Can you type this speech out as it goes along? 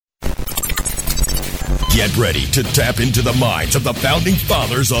Get ready to tap into the minds of the founding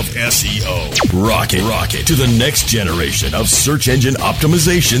fathers of SEO. Rock it to the next generation of search engine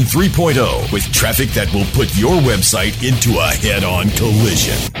optimization 3.0 with traffic that will put your website into a head-on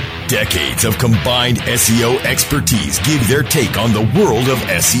collision. Decades of combined SEO expertise give their take on the world of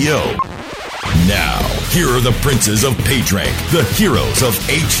SEO. Now, here are the princes of PageRank, the heroes of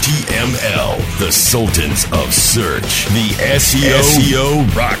HTML, the sultans of search, the SEO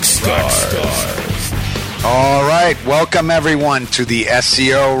Rockstars. All right, welcome everyone to the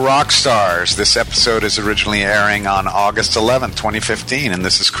SEO Rockstars. This episode is originally airing on August 11th, 2015, and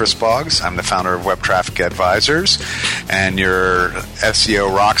this is Chris Boggs. I'm the founder of Web Traffic Advisors and your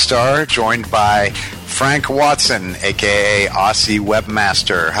SEO Rockstar, joined by Frank Watson, aka Aussie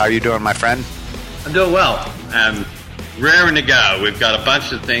Webmaster. How are you doing, my friend? I'm doing well. I'm raring to go. We've got a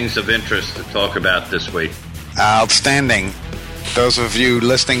bunch of things of interest to talk about this week. Outstanding. Those of you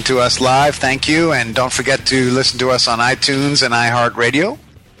listening to us live, thank you. And don't forget to listen to us on iTunes and iHeartRadio.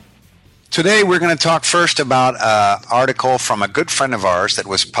 Today we're going to talk first about an article from a good friend of ours that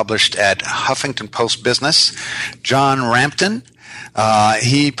was published at Huffington Post Business, John Rampton.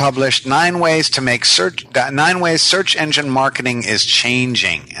 He published 9 ways search engine marketing is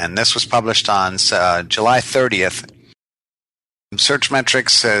changing. And this was published on July 30th.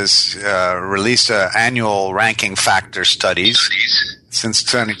 Searchmetrics has released annual ranking factor studies since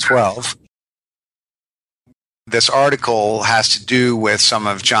 2012. This article has to do with some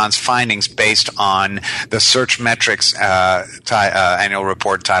of John's findings based on the Searchmetrics annual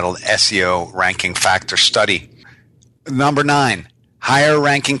report titled SEO Ranking Factor Study. Number 9. Higher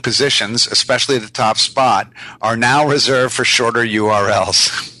ranking positions, especially the top spot, are now reserved for shorter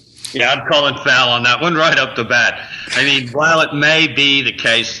URLs. Yeah, I'm calling foul on that one right up the bat. I mean, while it may be the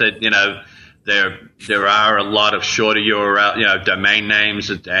case that, there are a lot of shorter URL, domain names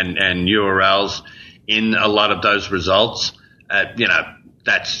and URLs in a lot of those results,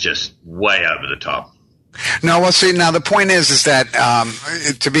 that's just way over the top. No, well, see, now the point is that,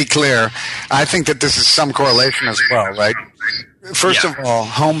 to be clear, I think that this is some correlation as well, right? First of all,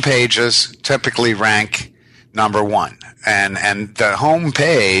 home pages typically rank number 1. And the home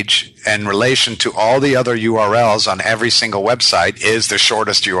page in relation to all the other URLs on every single website is the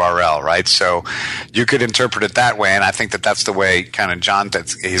shortest URL, right? So you could interpret it that way, and I think that that's the way kind of John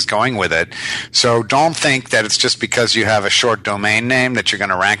he's going with it. So don't think that it's just because you have a short domain name that you're going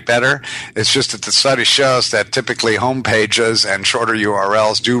to rank better. It's just that the study shows that typically home pages and shorter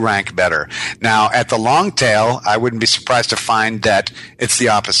URLs do rank better. Now, at the long tail, I wouldn't be surprised to find that it's the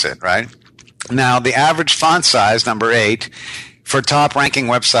opposite, right? Now, the average font size, number 8, for top ranking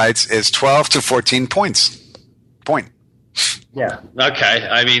websites is 12 to 14 points. Yeah. Okay.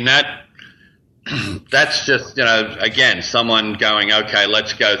 I mean, that's just, again, someone going, okay,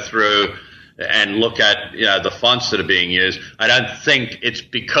 let's go through and look at, the fonts that are being used. I don't think it's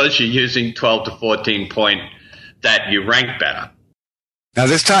because you're using 12 to 14 point that you rank better. Now,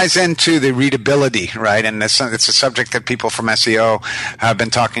 this ties into the readability, right? And it's a subject that people from SEO have been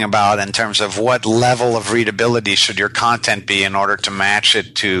talking about in terms of what level of readability should your content be in order to match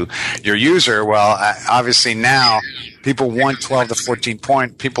it to your user. Well, obviously now people want 12 to 14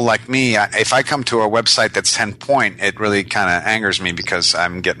 point. People like me, if I come to a website that's 10 point, it really kind of angers me because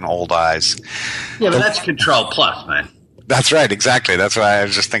I'm getting old eyes. Yeah, but that's Control Plus, man. That's right, exactly. That's why I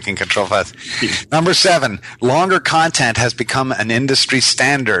was just thinking Control Plus. Number 7, longer content has become an industry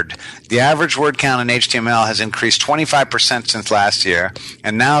standard. The average word count in HTML has increased 25% since last year,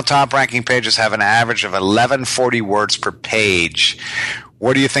 and now top ranking pages have an average of 1140 words per page.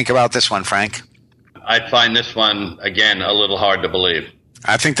 What do you think about this one, Frank? I find this one, again, a little hard to believe.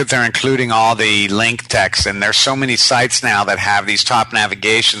 I think that they're including all the link text, and there's so many sites now that have these top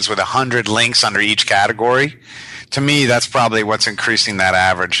navigations with 100 links under each category. To me, that's probably what's increasing that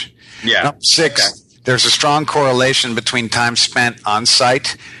average. Yeah. Number 6, There's a strong correlation between time spent on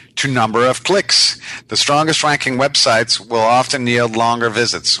site to number of clicks. The strongest ranking websites will often yield longer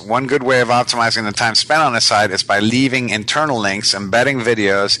visits. One good way of optimizing the time spent on a site is by leaving internal links, embedding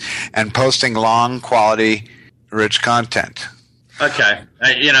videos, and posting long, quality, rich content. Okay.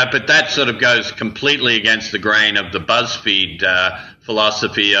 But that sort of goes completely against the grain of the BuzzFeed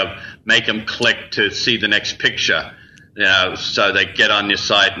philosophy of make them click to see the next picture. So they get on your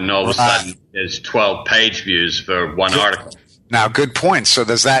site and all of a sudden there's 12 page views for one article. Now, good point. So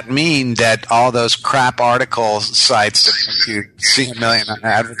does that mean that all those crap article sites that make you see a million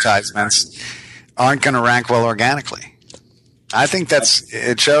advertisements aren't going to rank well organically? I think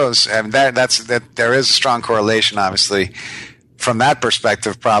it shows that there is a strong correlation, obviously, from that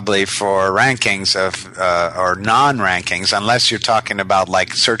perspective, probably for rankings of or non-rankings, unless you're talking about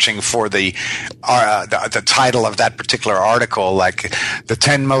like searching for the title of that particular article, like the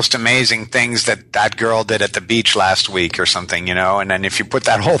 10 most amazing things that girl did at the beach last week or something, and then if you put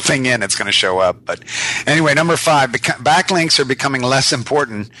that whole thing in, it's going to show up. But anyway, number 5, backlinks are becoming less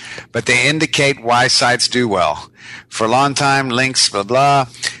important, but they indicate why sites do well. For a long time, links, blah, blah.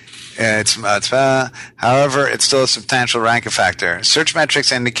 However, it's still a substantial ranking factor.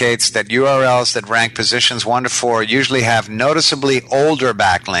 Searchmetrics indicates that URLs that rank positions 1 to 4 usually have noticeably older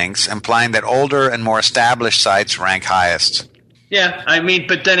backlinks, implying that older and more established sites rank highest. Yeah, I mean,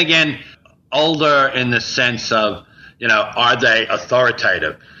 but then again, older in the sense of, are they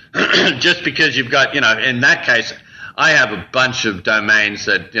authoritative? Just because you've got, in that case, I have a bunch of domains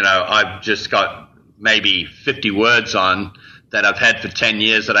that, I've just got maybe 50 words on that I've had for 10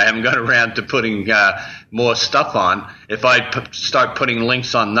 years that I haven't got around to putting more stuff on. If I start putting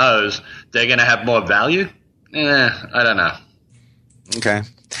links on those, they're going to have more value? I don't know. Okay.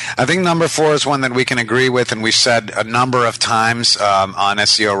 I think number 4 is one that we can agree with, and we've said a number of times on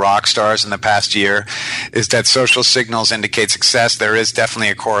SEO Rockstars in the past year, is that social signals indicate success. There is definitely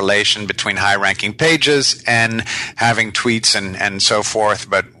a correlation between high-ranking pages and having tweets and so forth,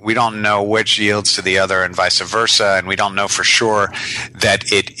 but we don't know which yields to the other and vice versa, and we don't know for sure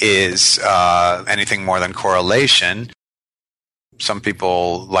that it is anything more than correlation. Some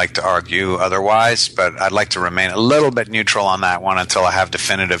people like to argue otherwise, but I'd like to remain a little bit neutral on that one until I have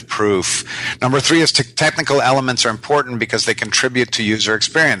definitive proof. Number 3 is technical elements are important because they contribute to user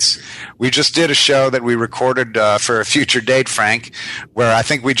experience. We just did a show that we recorded for a future date, Frank, where I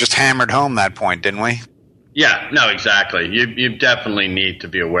think we just hammered home that point, didn't we? Yeah, no, exactly. You definitely need to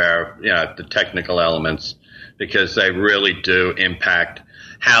be aware of the technical elements because they really do impact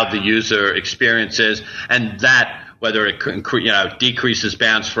how the user experience is, and that whether it decreases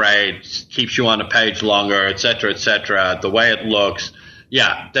bounce rates, keeps you on a page longer, et cetera, the way it looks.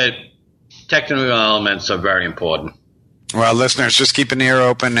 Yeah, the technical elements are very important. Well, listeners, just keep an ear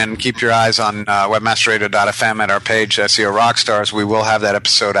open and keep your eyes on webmasterradio.fm at our page, SEO Rockstars. We will have that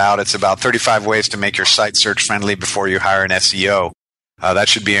episode out. It's about 35 ways to make your site search-friendly before you hire an SEO. That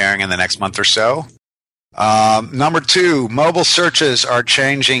should be airing in the next month or so. Number 2, mobile searches are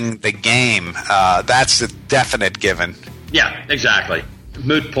changing the game. That's a definite given. Yeah, exactly.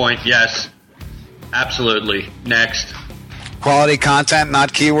 Moot point, yes. Absolutely. Next. Quality content,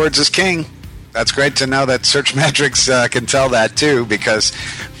 not keywords, is king. That's great to know that Searchmetrics can tell that too, because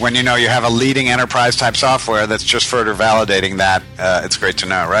when you have a leading enterprise-type software that's just further validating that, it's great to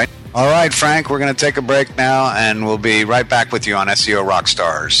know, right? All right, Frank, we're going to take a break now, and we'll be right back with you on SEO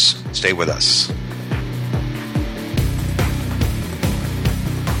Rockstars. Stay with us.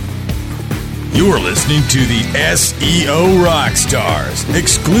 You're listening to the SEO Rockstars,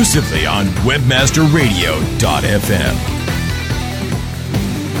 exclusively on WebmasterRadio.fm.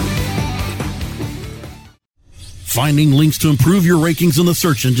 Finding links to improve your rankings in the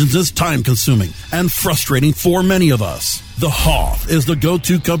search engines is time-consuming and frustrating for many of us. The Hoff is the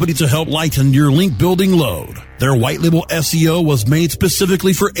go-to company to help lighten your link-building load. Their white-label SEO was made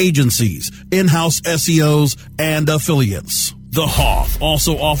specifically for agencies, in-house SEOs, and affiliates. The Hoff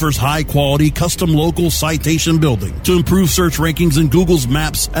also offers high-quality custom local citation building to improve search rankings in Google's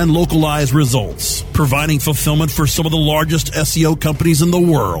maps and localized results, providing fulfillment for some of the largest SEO companies in the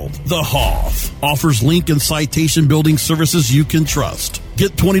world. The Hoff offers link and citation building services you can trust.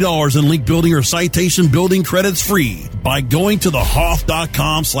 Get $20 in link building or citation building credits free by going to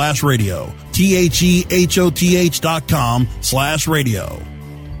thehoff.com/radio. TheHehoth.com/radio.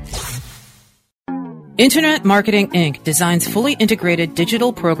 Internet Marketing Inc. designs fully integrated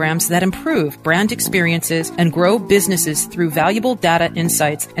digital programs that improve brand experiences and grow businesses through valuable data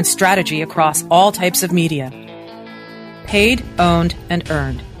insights and strategy across all types of media. Paid, owned, and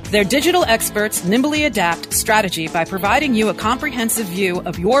earned. Their digital experts nimbly adapt strategy by providing you a comprehensive view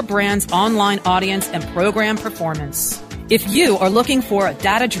of your brand's online audience and program performance. If you are looking for a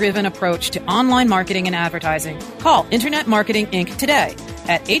data-driven approach to online marketing and advertising, call Internet Marketing Inc. today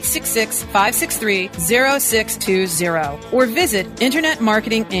at 866-563-0620 or visit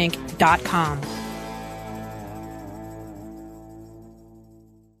InternetMarketingInc.com.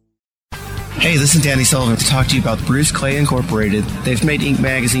 Hey, this is Danny Sullivan to talk to you about Bruce Clay Incorporated. They've made Inc.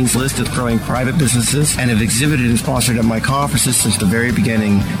 Magazine's list of growing private businesses and have exhibited and sponsored at my conferences since the very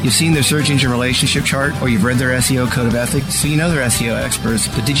beginning. You've seen their search engine relationship chart, or you've read their SEO code of ethics, so you know they're SEO experts.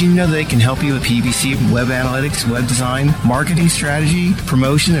 But did you know they can help you with PPC, web analytics, web design, marketing strategy,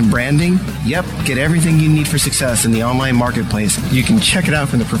 promotion, and branding? Yep, get everything you need for success in the online marketplace. You can check it out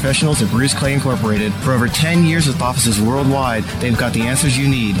from the professionals at Bruce Clay Incorporated. For over 10 years with offices worldwide, they've got the answers you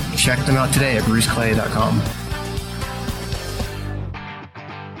need. Check them out today at bruceclay.com.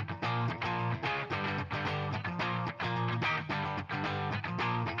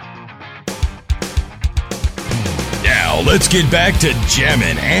 Now let's get back to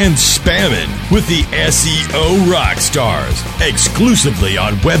jamming and spamming with the SEO Rockstars, exclusively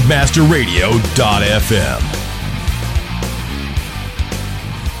on WebmasterRadio.fm.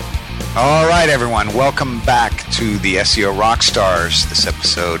 All right, everyone. Welcome back to the SEO Rockstars. This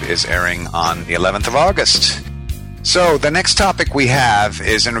episode is airing on the 11th of August. So the next topic we have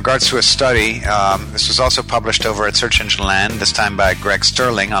is in regards to a study. This was also published over at Search Engine Land, this time by Greg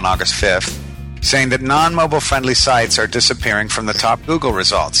Sterling on August 5th, saying that non-mobile friendly sites are disappearing from the top Google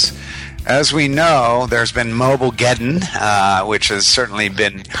results. As we know, there's been Mobilegeddon, which has certainly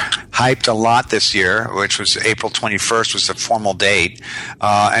been hyped a lot this year, which was April 21st was the formal date.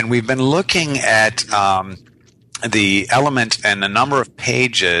 And we've been looking at the element and the number of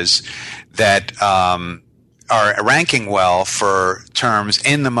pages that are ranking well for terms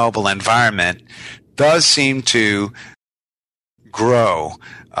in the mobile environment does seem to grow.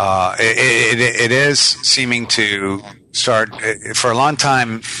 It is seeming to start. For a long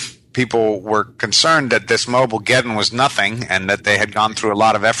time, people were concerned that this Mobilegeddon was nothing and that they had gone through a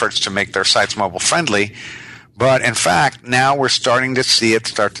lot of efforts to make their sites mobile friendly. But in fact, now we're starting to see it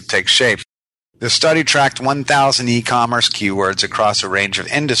start to take shape. The study tracked 1,000 e-commerce keywords across a range of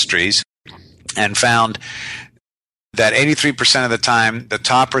industries and found that 83% of the time the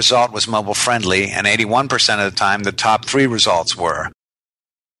top result was mobile friendly and 81% of the time the top 3 results were.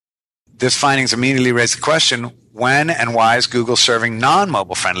 This findings immediately raised the question, when and why is Google serving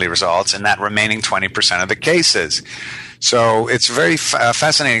non-mobile friendly results in that remaining 20% of the cases? So it's a very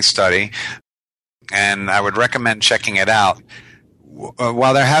fascinating study, and I would recommend checking it out.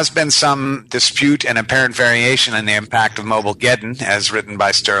 While there has been some dispute and apparent variation in the impact of Mobilegeddon, as written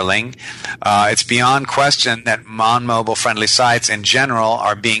by Sterling, it's beyond question that non-mobile friendly sites in general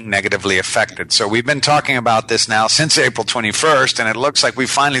are being negatively affected. So we've been talking about this now since April 21st, and it looks like we're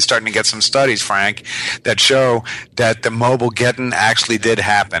finally starting to get some studies, Frank, that show that the Mobilegeddon actually did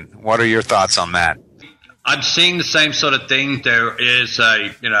happen. What are your thoughts on that? I'm seeing the same sort of thing. There is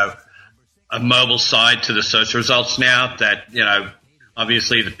a mobile side to the search results now that,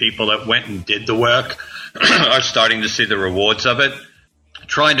 obviously, the people that went and did the work are starting to see the rewards of it.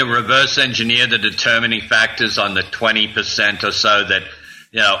 Trying to reverse engineer the determining factors on the 20% or so that,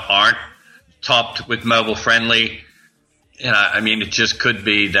 aren't topped with mobile friendly. It just could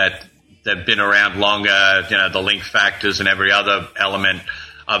be that they've been around longer. The link factors and every other element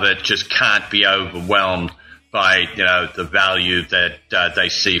of it just can't be overwhelmed by, the value that they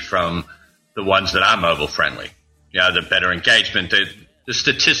see from the ones that are mobile friendly. The better engagement, the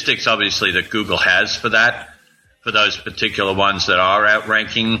statistics obviously that Google has for that, for those particular ones that are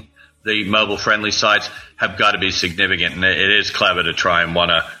outranking the mobile friendly sites, have got to be significant. And it is clever to try and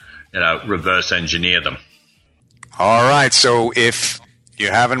want to, reverse engineer them. All right. So if you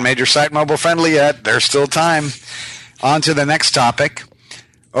haven't made your site mobile friendly yet, there's still time. On to the next topic.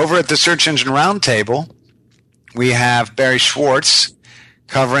 Over at the Search Engine Roundtable, we have Barry Schwartz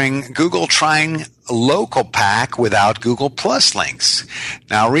covering Google trying local pack without Google Plus links.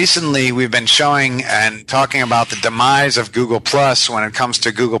 Now, recently we've been showing and talking about the demise of Google Plus when it comes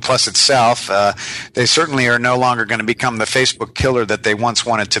to Google Plus itself. They certainly are no longer going to become the Facebook killer that they once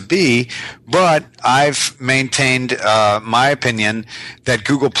wanted to be, but I've maintained my opinion that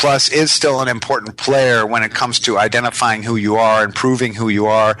Google Plus is still an important player when it comes to identifying who you are, improving who you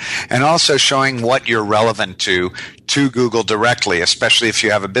are, and also showing what you're relevant to Google directly, especially if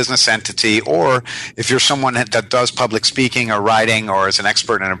you have a business entity or if you're someone that does public speaking or writing or is an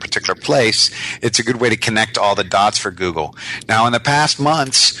expert in a particular place. It's a good way to connect all the dots for Google. Now, in the past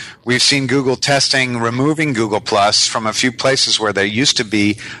months, we've seen Google testing removing Google Plus from a few places where they used to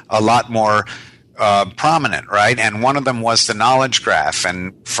be a lot more prominent, right? And one of them was the knowledge graph.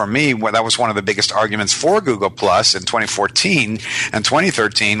 And for me, that was one of the biggest arguments for Google Plus in 2014 and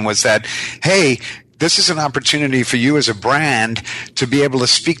 2013 was that, hey, this is an opportunity for you as a brand to be able to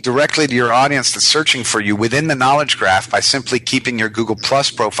speak directly to your audience that's searching for you within the knowledge graph by simply keeping your Google Plus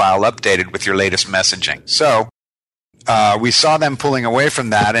profile updated with your latest messaging. So we saw them pulling away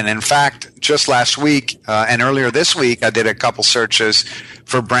from that. And in fact, just last week and earlier this week, I did a couple searches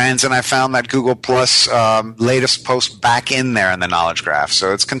for brands, and I found that Google Plus latest post back in there in the knowledge graph.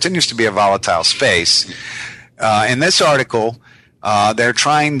 So it continues to be a volatile space. In this article, they're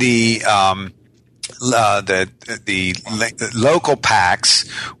trying the local packs,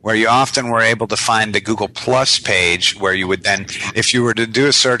 where you often were able to find the Google Plus page, where you would then, if you were to do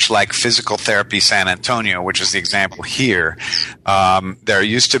a search like Physical Therapy San Antonio, which is the example here, there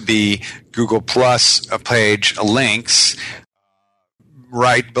used to be Google Plus page links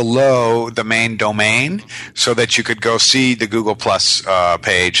right below the main domain, so that you could go see the Google Plus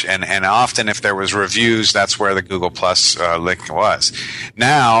page, and often if there was reviews, that's where the Google Plus link was.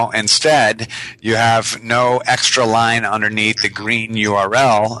 Now, instead, you have no extra line underneath the green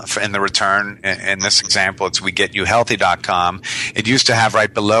URL in the return. In this example, it's wegetyouhealthy.com. It used to have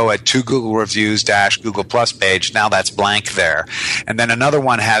right below it 2 Google Reviews - Google Plus page. Now that's blank there. And then another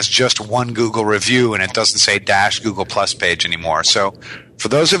one has just 1 Google review, and it doesn't say - Google Plus page anymore. So for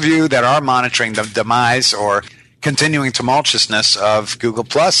those of you that are monitoring the demise or continuing tumultuousness of Google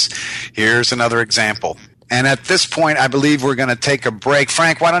Plus, here's another example. And at this point, I believe we're going to take a break.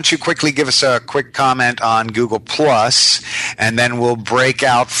 Frank, why don't you quickly give us a quick comment on Google Plus, and then we'll break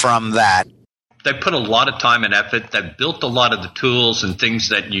out from that. They put a lot of time and effort. They've built a lot of the tools and things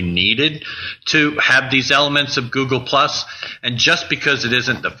that you needed to have these elements of Google Plus. And just because it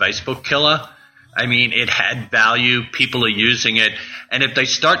isn't the Facebook killer, I mean, it had value. People are using it. And if they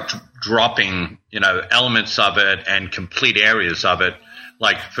start dropping, elements of it and complete areas of it,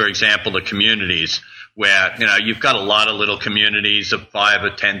 like, for example, the communities, where, you've got a lot of little communities of 5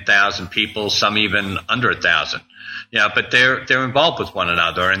 or 10,000 people, some even under 1,000. But they're involved with one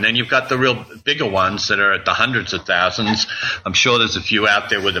another. And then you've got the real bigger ones that are at the hundreds of thousands. I'm sure there's a few out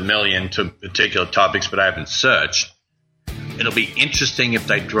there with 1 million to particular topics, but I haven't searched. It'll be interesting if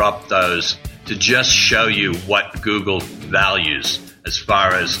they drop those to just show you what Google values as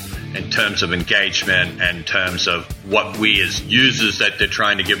far as in terms of engagement and in terms of what we as users that they're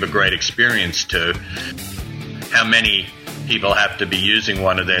trying to give a great experience to, how many people have to be using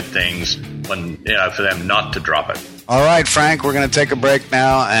one of their things when, for them not to drop it. All right, Frank, we're going to take a break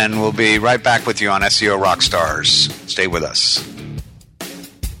now, and we'll be right back with you on SEO Rockstars. Stay with us.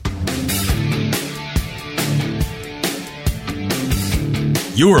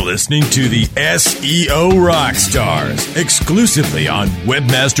 You're listening to the SEO Rockstars, exclusively on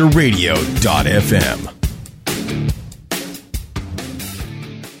WebmasterRadio.fm.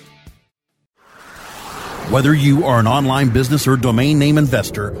 Whether you are an online business or domain name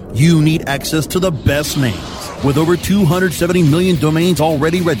investor, you need access to the best names. With over 270 million domains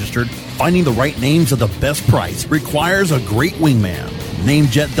already registered, finding the right names at the best price requires a great wingman.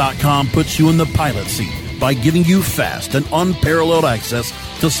 Namejet.com puts you in the pilot seat by giving you fast and unparalleled access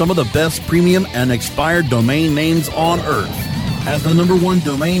to some of the best premium and expired domain names on earth. As the #1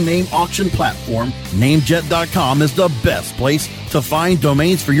 domain name auction platform, Namejet.com is the best place to find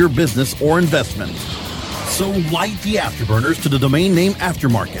domains for your business or investment. So light the afterburners to the domain name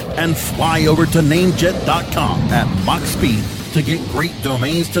aftermarket and fly over to Namejet.com at Mach speed to get great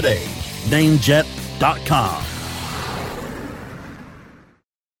domains today. Namejet.com.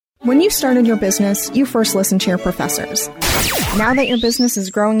 When you started your business, you first listened to your professors. Now that your business is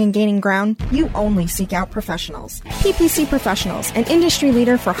growing and gaining ground, you only seek out professionals. PPC Professionals, an industry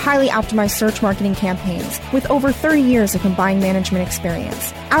leader for highly optimized search marketing campaigns with over 30 years of combined management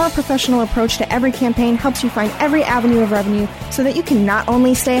experience. Our professional approach to every campaign helps you find every avenue of revenue so that you can not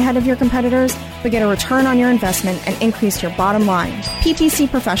only stay ahead of your competitors, but get a return on your investment and increase your bottom line. PPC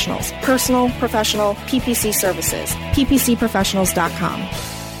Professionals, personal, professional, PPC services. ppcprofessionals.com.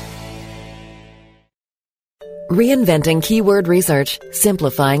 Reinventing keyword research,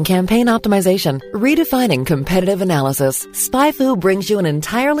 simplifying campaign optimization, redefining competitive analysis. SpyFu brings you an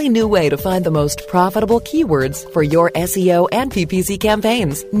entirely new way to find the most profitable keywords for your SEO and PPC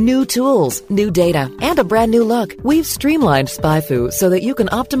campaigns. New tools, new data, and a brand new look. We've streamlined SpyFu so that you can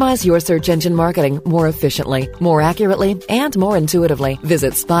optimize your search engine marketing more efficiently, more accurately, and more intuitively.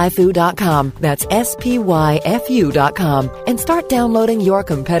 Visit spyfu.com. That's SPYFU.com and start downloading your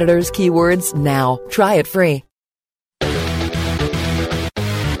competitors' keywords now. Try it free.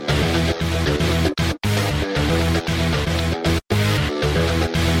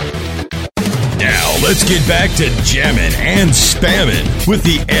 Let's get back to jamming and spamming with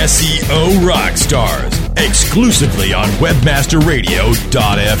the SEO Rockstars, exclusively on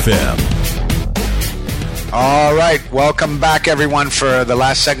WebmasterRadio.fm. All right, welcome back, everyone, for the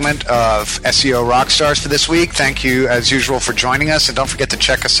last segment of SEO Rockstars for this week. Thank you, as usual, for joining us, and don't forget to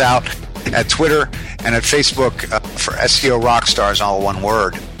check us out at Twitter, and at Facebook for SEO Rockstars, all one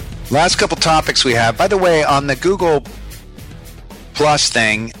word. Last couple topics we have. By the way, on the Google Plus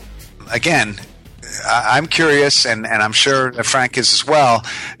thing, again, I'm curious, and I'm sure that Frank is as well,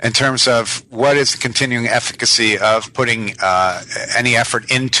 in terms of what is the continuing efficacy of putting any effort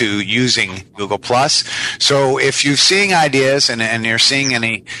into using Google Plus. So if you're seeing ideas and you're seeing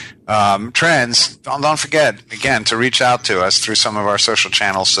any trends, don't forget, again, to reach out to us through some of our social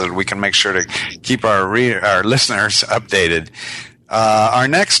channels so that we can make sure to keep our listeners updated. Our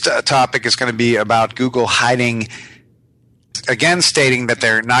next topic is going to be about Google hiding, again, stating that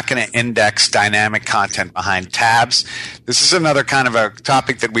they're not going to index dynamic content behind tabs. This is another kind of a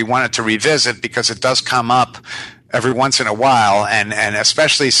topic that we wanted to revisit because it does come up every once in a while, and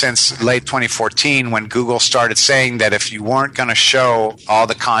especially since late 2014 when Google started saying that if you weren't going to show all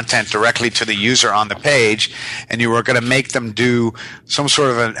the content directly to the user on the page and you were going to make them do some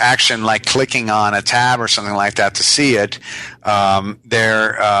sort of an action like clicking on a tab or something like that to see it,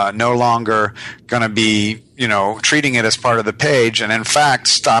 they're no longer going to be, treating it as part of the page, and in fact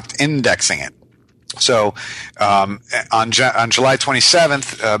stopped indexing it. So on July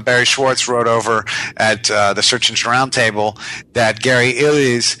 27th, Barry Schwartz wrote over at the Search Engine Roundtable that Gary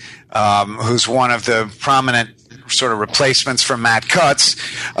Illyes, who's one of the prominent sort of replacements for Matt Cutts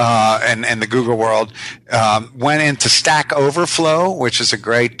in the Google world, went into Stack Overflow, which is a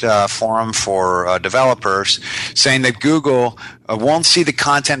great forum for developers, saying that Google won't see the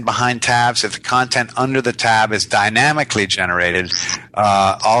content behind tabs if the content under the tab is dynamically generated,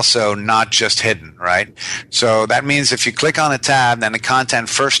 also not just hidden, right? So that means if you click on a tab, then the content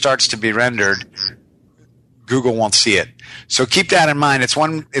first starts to be rendered, Google won't see it. So keep that in mind. It's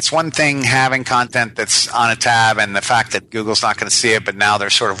one thing having content that's on a tab and the fact that Google's not going to see it, but now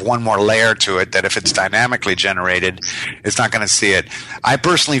there's sort of one more layer to it that if it's dynamically generated, it's not going to see it. I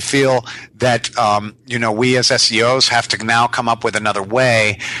personally feel that we as SEOs have to now come up with another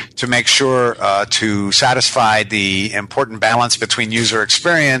way to make sure to satisfy the important balance between user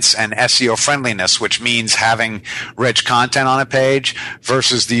experience and SEO friendliness, which means having rich content on a page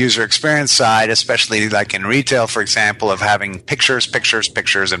versus the user experience side, especially like in retail, for example, of having pictures,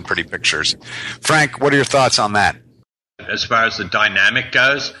 and pretty pictures. Frank, what are your thoughts on that? As far as the dynamic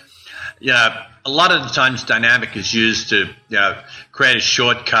goes, a lot of the times dynamic is used to create a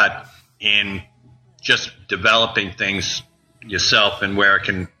shortcut in just developing things yourself and where it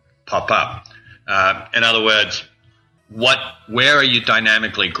can pop up. In other words, where are you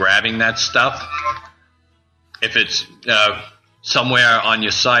dynamically grabbing that stuff? If it's somewhere on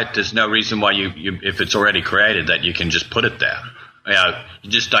your site, there's no reason why if it's already created, that you can just put it there.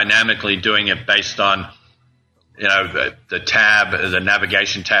 You're just dynamically doing it based on the tab, the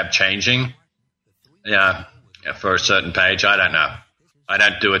navigation tab changing for a certain page. I don't know. I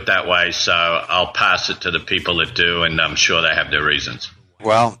don't do it that way, so I'll pass it to the people that do, and I'm sure they have their reasons.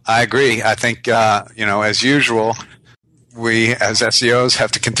 Well, I agree. I think, as usual, we as SEOs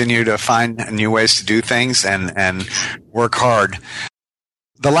have to continue to find new ways to do things and work hard.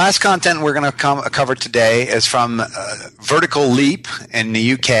 The last content we're going to cover today is from Vertical Leap in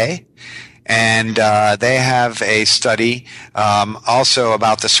the UK. And they have a study also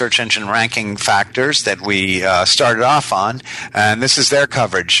about the search engine ranking factors that we started off on. And this is their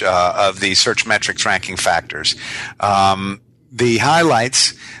coverage of the search metrics ranking factors. The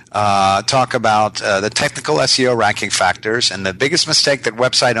highlights talk about the technical SEO ranking factors. And the biggest mistake that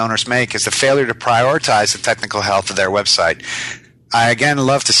website owners make is the failure to prioritize the technical health of their website. I, again,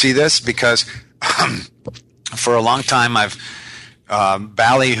 love to see this because for a long time I've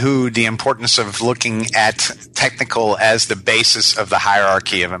ballyhooed the importance of looking at technical as the basis of the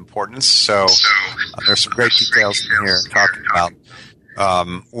hierarchy of importance. So there's some great details in here talking about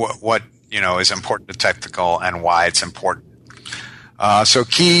what is important to technical and why it's important. So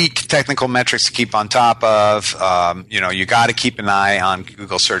key technical metrics to keep on top of, you got to keep an eye on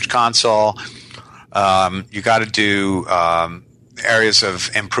Google Search Console. You got to do areas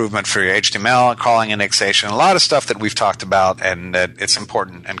of improvement for your HTML, crawling indexation, a lot of stuff that we've talked about and that it's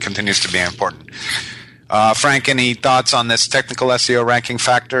important and continues to be important. Frank, any thoughts on this technical SEO ranking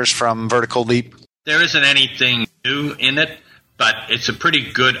factors from Vertical Leap? There isn't anything new in it, but it's a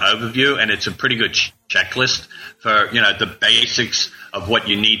pretty good overview and it's a pretty good checklist for, the basics of what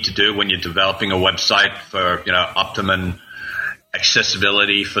you need to do when you're developing a website for, optimum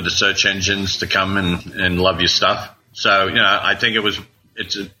accessibility for the search engines to come and love your stuff. So, I think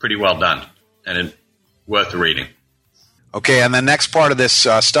it's pretty well done and worth reading. Okay, and the next part of this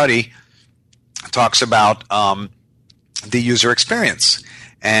study talks about the user experience.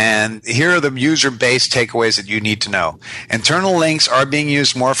 And here are the user-based takeaways that you need to know. Internal links are being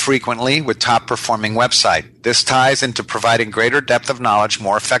used more frequently with top-performing website. This ties into providing greater depth of knowledge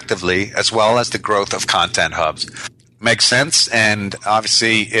more effectively, as well as the growth of content hubs. Makes sense. And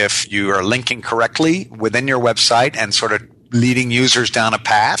obviously, if you are linking correctly within your website and sort of leading users down a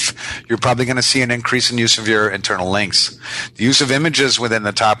path, you're probably going to see an increase in use of your internal links. The use of images within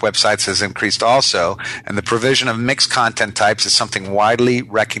the top websites has increased also, and the provision of mixed content types is something widely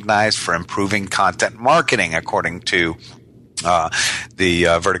recognized for improving content marketing, according to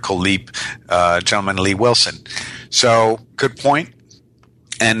the Vertical Leap gentleman, Lee Wilson. So, good point.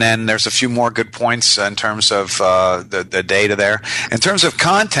 And then there's a few more good points in terms of the data there. In terms of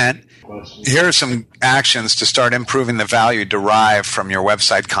content, here are some actions to start improving the value derived from your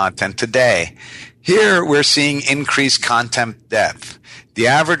website content today. Here we're seeing increased content depth. The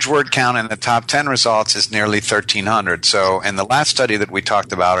average word count in the top 10 results is nearly 1,300. So in the last study that we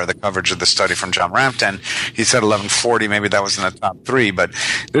talked about, or the coverage of the study from John Rampton, he said 1,140. Maybe that was in the top 3. But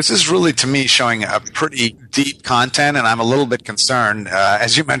this is really, to me, showing a pretty deep content, and I'm a little bit concerned.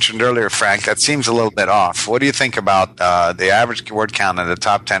 As you mentioned earlier, Frank, that seems a little bit off. What do you think about the average word count in the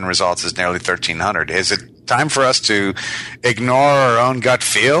top 10 results is nearly 1,300? Is it time for us to ignore our own gut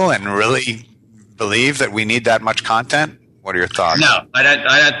feel and really believe that we need that much content? What are your thoughts? No, I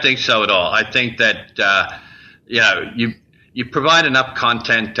don't think so at all. I think that you provide enough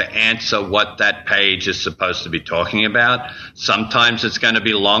content to answer what that page is supposed to be talking about. Sometimes it's going to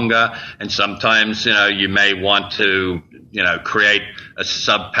be longer, and sometimes you may want to create a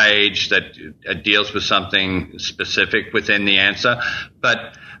sub page that deals with something specific within the answer.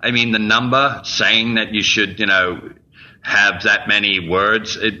 But I mean, the number saying that you should have that many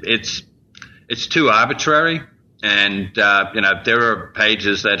words, it's too arbitrary. And there are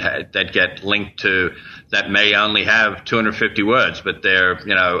pages that get linked to that may only have 250 words, but they're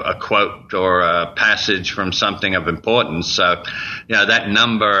a quote or a passage from something of importance. So that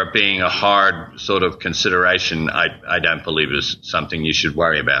number being a hard sort of consideration, I don't believe is something you should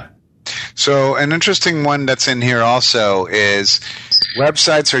worry about. So an interesting one that's in here also is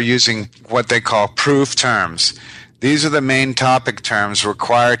websites are using what they call proof terms. These are the main topic terms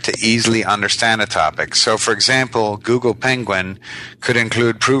required to easily understand a topic. So, for example, Google Penguin could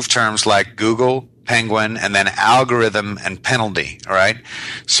include proof terms like Google, Penguin, and then algorithm and penalty, all right?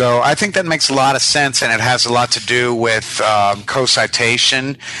 So I think that makes a lot of sense, and it has a lot to do with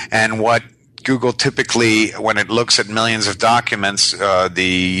co-citation and what Google typically, when it looks at millions of documents,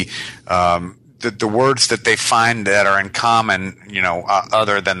 the words that they find that are in common,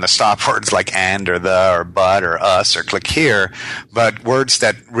 other than the stop words like and or the or but or us or click here, but words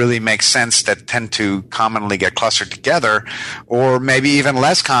that really make sense that tend to commonly get clustered together, or maybe even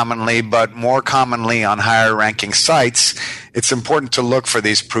less commonly, but more commonly on higher ranking sites, it's important to look for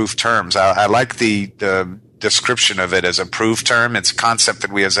these proof terms. I like the description of it as a proof term. It's a concept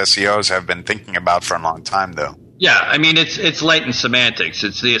that we as SEOs have been thinking about for a long time, though. Yeah, I mean, it's latent semantics.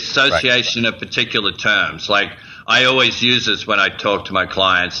 It's the association of particular terms. Like, I always use this when I talk to my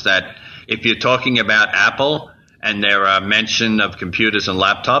clients, that if you're talking about Apple and there are mention of computers and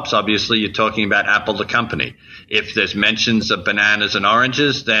laptops, obviously you're talking about Apple the company. If there's mentions of bananas and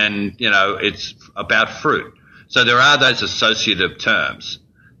oranges, then, it's about fruit. So there are those associative terms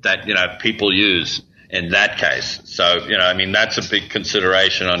that, people use in that case. So, that's a big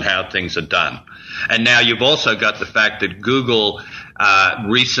consideration on how things are done. And now you've also got the fact that Google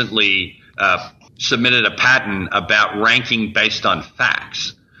recently submitted a patent about ranking based on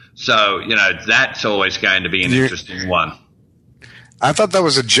facts. So, that's always going to be an interesting one. I thought that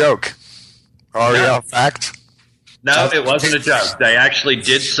was a joke. REL fact? No, it wasn't a joke. They actually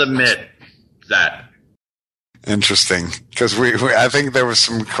did submit that. Interesting, because I think there was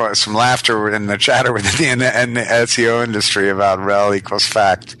some laughter in the chatter within the SEO industry about rel equals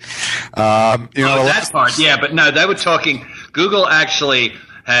fact. That part, yeah, but no, they were talking. Google actually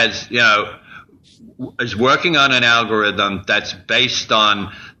has, is working on an algorithm that's based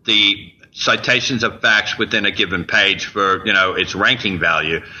on the citations of facts within a given page for its ranking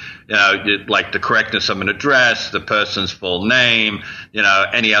value. Like the correctness of an address, the person's full name,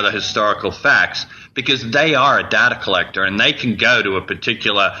 any other historical facts. Because they are a data collector, and they can go to a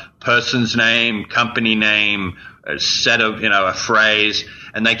particular person's name, company name, a set of, a phrase,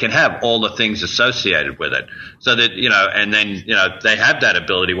 and they can have all the things associated with it. So that, and then, they have that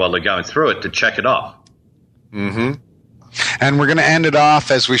ability while they're going through it to check it off. Mm-hmm. And we're going to end it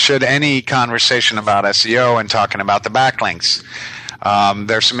off, as we should any conversation about SEO, and talking about the backlinks.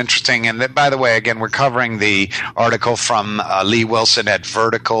 There's some interesting, and by the way, again, we're covering the article from Lee Wilson at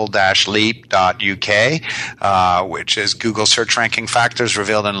vertical-leap.uk, which is Google search ranking factors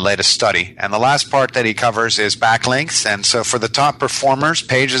revealed in the latest study. And the last part that he covers is backlinks. And so for the top performers,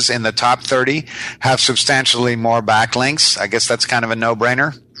 pages in the top 30 have substantially more backlinks. I guess that's kind of a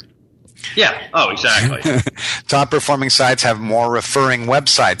no-brainer. Yeah. Oh, exactly. Top performing sites have more referring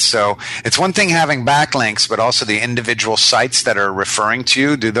websites. So it's one thing having backlinks, but also the individual sites that are referring to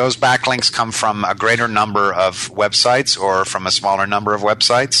you. Do those backlinks come from a greater number of websites or from a smaller number of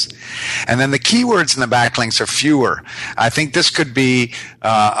websites? And then the keywords in the backlinks are fewer. I think this could be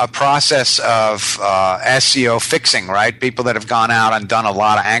a process of SEO fixing, right? People that have gone out and done a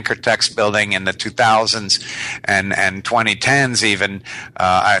lot of anchor text building in the 2000s and 2010s even,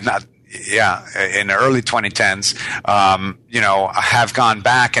 in the early 2010s, have gone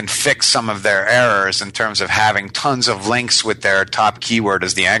back and fixed some of their errors in terms of having tons of links with their top keyword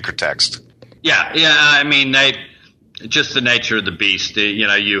as the anchor text. Yeah. I mean, just the nature of the beast.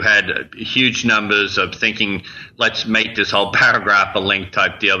 You had huge numbers of thinking, let's make this whole paragraph a link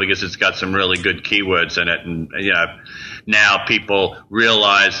type deal because it's got some really good keywords in it. And, now people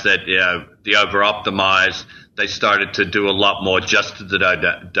realize that, the over-optimized, they started to do a lot more just to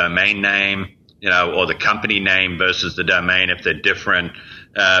the domain name, or the company name versus the domain if they're different.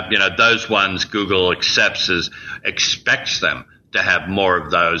 Those ones Google expects them to have more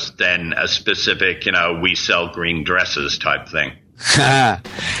of those than a specific, we sell green dresses type thing.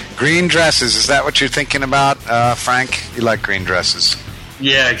 Green dresses, is that what you're thinking about, Frank? You like green dresses?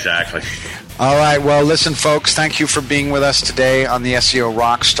 Yeah, exactly. All right. Well, listen, folks, thank you for being with us today on the SEO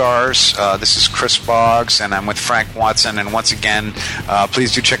Rockstars. This is Chris Boggs, and I'm with Frank Watson. And once again,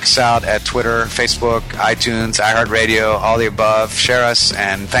 please do check us out at Twitter, Facebook, iTunes, iHeartRadio, all the above. Share us,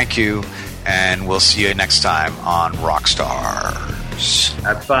 and thank you. And we'll see you next time on Rockstars.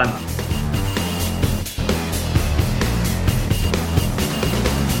 Have fun.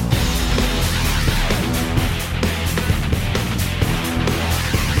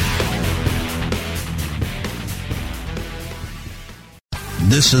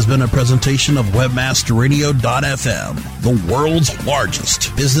 This has been a presentation of WebmasterRadio.fm, the world's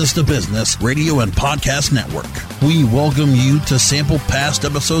largest business-to-business radio and podcast network. We welcome you to sample past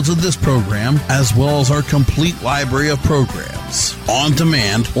episodes of this program, as well as our complete library of programs, on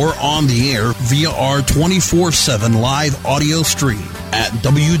demand or on the air via our 24/7 live audio stream at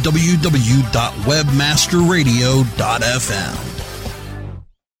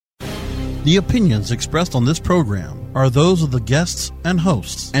www.webmasterradio.fm. The opinions expressed on this program are those of the guests and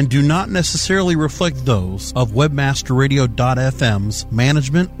hosts and do not necessarily reflect those of WebmasterRadio.fm's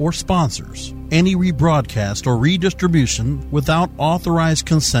management or sponsors. Any rebroadcast or redistribution without authorized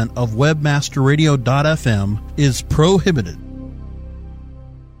consent of WebmasterRadio.fm is prohibited.